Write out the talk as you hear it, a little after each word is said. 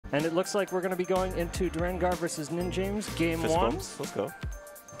And it looks like we're going to be going into Daramgar versus NinJamez, game Fist 1. bumps. Let's go.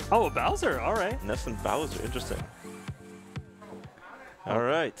 Oh, a Bowser. All right. Ness and Bowser. Interesting. All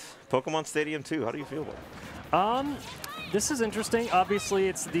right. Pokemon Stadium 2. How do you feel about it? This is interesting. Obviously,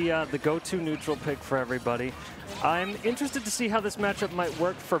 it's the go-to neutral pick for everybody. I'm interested to see how this matchup might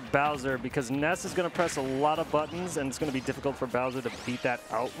work for Bowser because Ness is going to press a lot of buttons, and it's going to be difficult for Bowser to beat that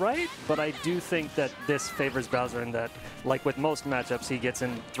outright. But I do think that this favors Bowser in that, like with most matchups, he gets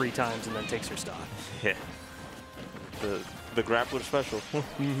in 3 times and then takes your stock. Yeah. The grappler special.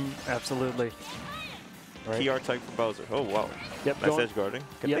 Absolutely. Right. PR type for Bowser. Oh, wow. Yep, nice edge guarding.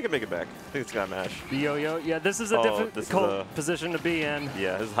 I think yep. it can make it back. I think it's got mash. The yo-yo. Yeah, this is a difficult position to be in.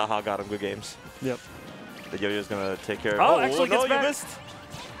 Yeah, this is haha got him good games. Yep. The yo-yo's going to take care of Oh, actually no, gets back. You missed.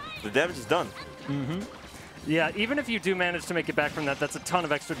 The damage is done. Yeah, even if you do manage to make it back from that, that's a ton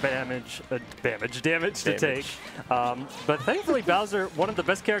of extra damage to take. But thankfully, Bowser, one of the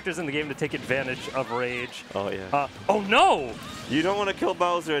best characters in the game to take advantage of rage. Oh, yeah. Oh, no! You don't want to kill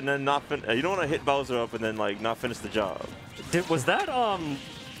Bowser and then not you don't want to hit Bowser up and then, like, not finish the job. Was that,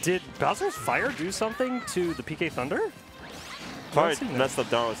 did Bowser's fire do something to the PK Thunder? Probably messed up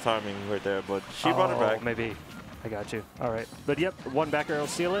Darrow's timing right there, but she brought it back. Maybe. I got you. All right. But yep, one back arrow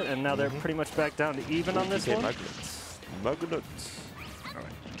seal it, and now they're pretty much back down to even on this one. Magnets. All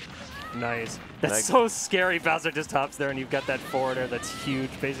right. Nice. That's so scary. Bowser just hops there, and you've got that forward air that's huge,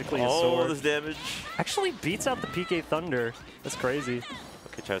 basically a sword. All this damage. Actually beats out the PK Thunder. That's crazy.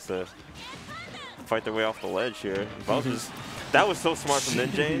 Okay, tries to fight their way off the ledge here. Bowser's... That was so smart from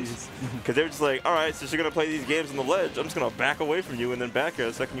NinJamez, because they were just like, all right, since you're going to play these games on the ledge, I'm just going to back away from you and then back air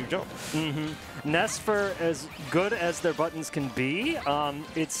the second you jump. Ness, for as good as their buttons can be,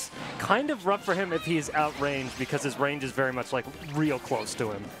 it's kind of rough for him if he's outranged because his range is very much like real close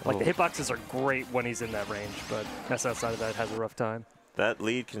to him. Like the hitboxes are great when he's in that range, but Ness outside of that has a rough time. That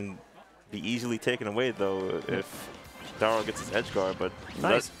lead can be easily taken away, though, if Darrow gets his edge guard, but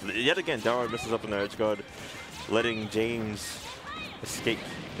yet again, Darrow misses up in their edge guard, letting James escape.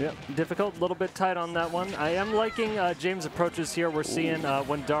 Yep, difficult, a little bit tight on that one. I am liking James' approaches here. We're seeing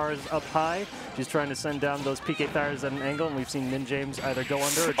when Dara's up high, she's trying to send down those PK fires at an angle, and we've seen NinJamez either go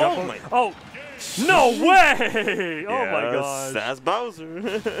under or jump over. Oh, no way! Oh my gosh. That's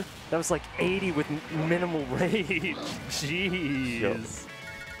Bowser. That was like 80 with minimal rage. Jeez. Yep.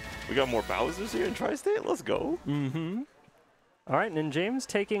 We got more Bowsers here in Tri-State. Let's go. All right, NinJamez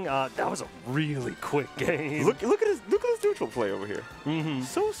taking. That was a really quick game. Look at this neutral play over here.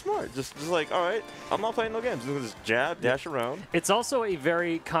 So smart. Just like, all right, I'm not playing no games. Look at this jab, dash around. It's also a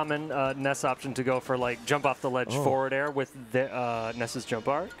very common Ness option to go for like jump off the ledge forward air with the, Ness's jump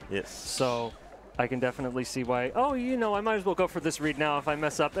arc. Yes. So I can definitely see why. Oh, you know, I might as well go for this read now. If I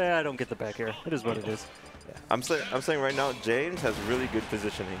mess up, I don't get the back air. It is what it is. I'm saying right now, James has really good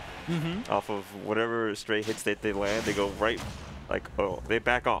positioning. Off of whatever stray hits that they land, they go right. Like, they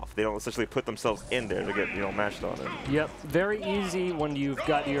back off. They don't essentially put themselves in there to get, mashed on it. Yep, very easy when you've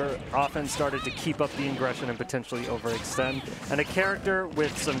got your offense started to keep up the aggression and potentially overextend. And a character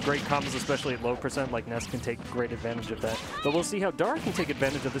with some great combos, especially at low percent, like Ness, can take great advantage of that. But we'll see how Dara can take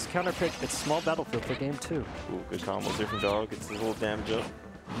advantage of this counter pick. It's small battlefield for game 2. Ooh, good combos here from Dara. Gets a little damage up.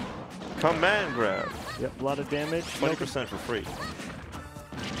 Command grab. Yep, a lot of damage. 20% for free.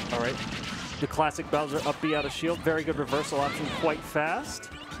 All right. The classic Bowser up B out of shield. Very good reversal option, quite fast.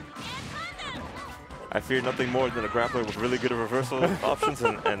 I fear nothing more than a grappler with really good reversal options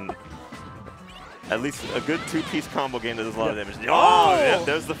and at least a good 2-piece combo game that does a lot of damage. Oh, yeah,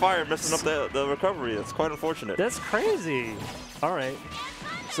 there's the fire messing up the recovery. That's quite unfortunate. That's crazy. All right.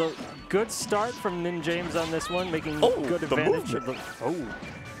 So good start from NinJamez on this one, making good advantage of the.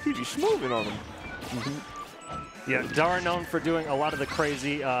 He's smoothing on him. Yeah, Dara known for doing a lot of the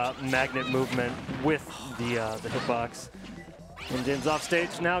crazy magnet movement with the hitbox. NinJamez off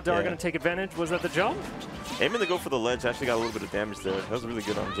stage now. Dara going to take advantage. Was that the jump? Aiming to go for the ledge actually got a little bit of damage there. That was really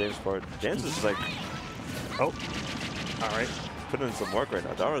good on James' part. James is like, all right, putting in some work right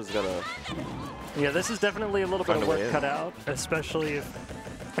now. Dara's got to. Yeah, this is definitely a little bit of work cut out, especially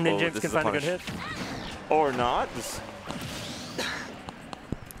if NinJamez can find a good hit. Or not.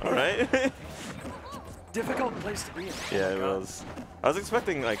 All right. Difficult place to be in. Yeah, it was. I was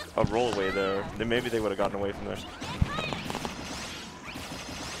expecting like a roll away there. Then maybe they would have gotten away from there.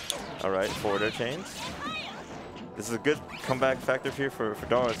 All right, forward air chains. This is a good comeback factor here for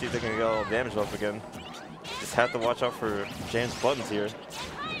Dara. See if they can get all damage off again. Just have to watch out for James' buttons here.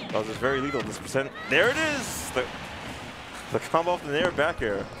 That was very lethal. This percent. There it is. The combo off the nair back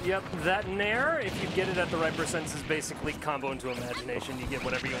air. Yep, that nair, if you get it at the right percent, is basically combo into imagination. You get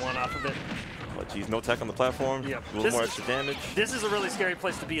whatever you want off of it. But geez, no tech on the platform. Yep. A little more extra damage. This is a really scary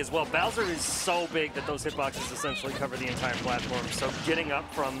place to be as well. Bowser is so big that those hitboxes essentially cover the entire platform. So getting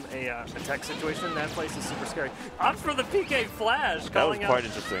up from a tech situation in that place is super scary. Up for the PK Flash. That was quite out.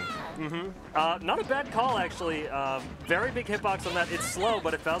 interesting. Not a bad call, actually. Very big hitbox on that. It's slow,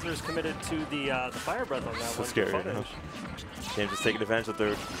 but if Bowser is committed to the Fire Breath on that So one, scary. James is taking advantage of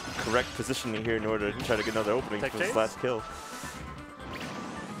their correct positioning here in order to try to get another opening for his last kill.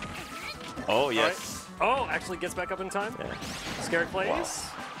 Oh, yes. Right. Oh, actually gets back up in time. Yeah. Scary plays. Wow.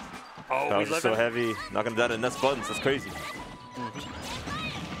 Oh, Bowser's so heavy. Knocking down the Ness buttons. That's crazy.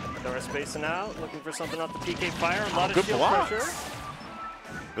 Dora spacing out, looking for something off the PK Fire. A lot of good shield blocks. pressure.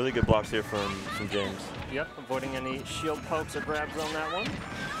 Really good blocks here from James. Yep, avoiding any shield pokes or grabs on that one.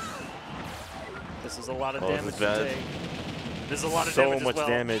 This is a lot of damage to take. This is a lot of damage So much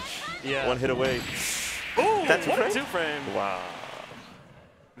damage. Yeah. One hit away. Ooh, That's what a two-frame. Wow.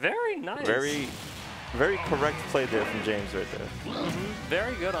 Very nice. Very correct play there from James right there.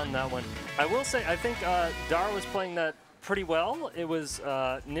 Very good on that one. I will say, I think Dar was playing that pretty well. It was,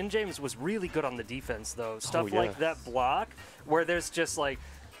 NinJamez was really good on the defense, though. Stuff like that block, where there's just like,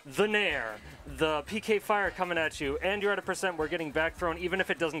 the Nair, the PK Fire coming at you, and you're at a percent where getting back thrown, even if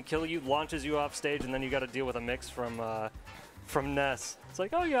it doesn't kill you, launches you off stage, and then you got to deal with a mix from Ness. It's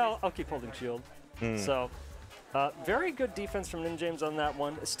like, oh yeah, I'll keep holding shield. So, very good defense from NinJamez on that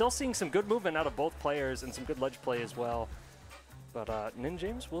one. Still seeing some good movement out of both players and some good ledge play as well. But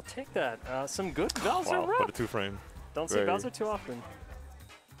NinJamez will take that. Some good Bowser rep. What a two-frame. Don't see Bowser too often.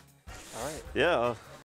 All right. Yeah.